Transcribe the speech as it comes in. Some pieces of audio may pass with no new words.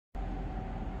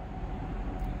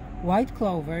White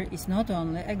clover is not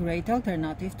only a great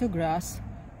alternative to grass,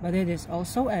 but it is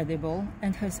also edible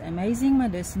and has amazing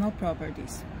medicinal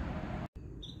properties.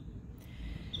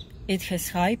 It has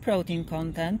high protein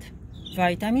content,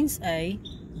 vitamins A,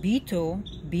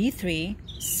 B2, B3,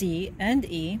 C and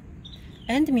E,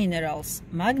 and minerals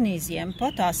magnesium,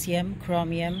 potassium,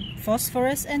 chromium,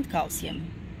 phosphorus and calcium.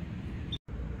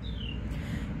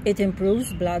 It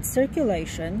improves blood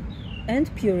circulation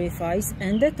and purifies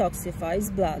and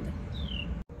detoxifies blood.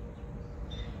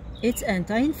 It's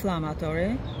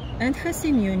anti-inflammatory and has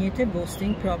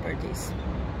immunity-boosting properties.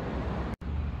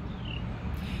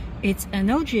 It's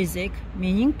analgesic,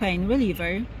 meaning pain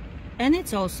reliever, and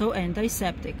it's also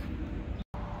antiseptic.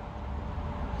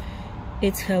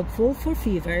 It's helpful for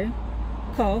fever,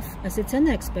 cough as it's an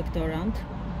expectorant,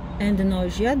 and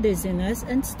nausea, dizziness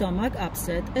and stomach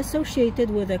upset associated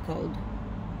with a cold.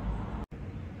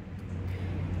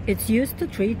 It's used to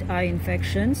treat eye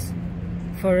infections,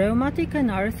 for rheumatic and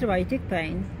arthritic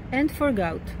pain, and for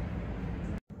gout.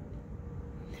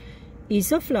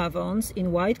 Isoflavones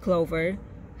in white clover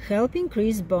help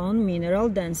increase bone mineral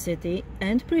density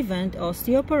and prevent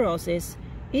osteoporosis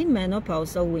in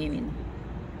menopausal women.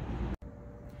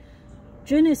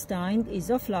 Genistein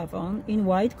isoflavone in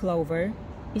white clover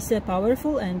is a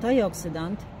powerful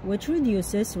antioxidant which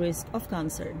reduces risk of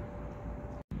cancer.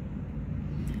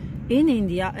 In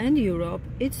India and Europe,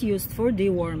 it's used for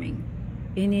deworming.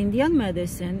 In Indian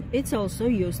medicine, it's also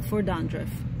used for dandruff.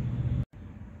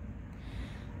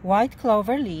 White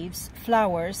clover leaves,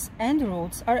 flowers, and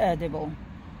roots are edible.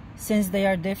 Since they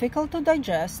are difficult to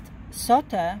digest,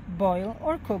 sauté, boil,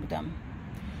 or cook them.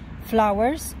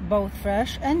 Flowers, both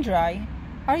fresh and dry,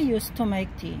 are used to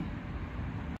make tea.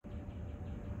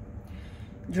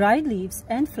 Dried leaves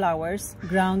and flowers,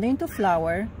 ground into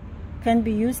flour, can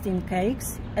be used in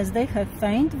cakes as they have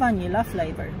faint vanilla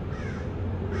flavor.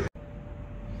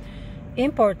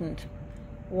 Important: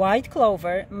 white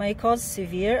clover may cause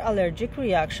severe allergic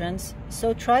reactions,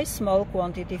 so try small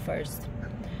quantity first.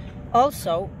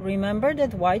 Also, remember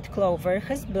that white clover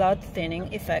has blood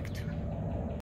thinning effect.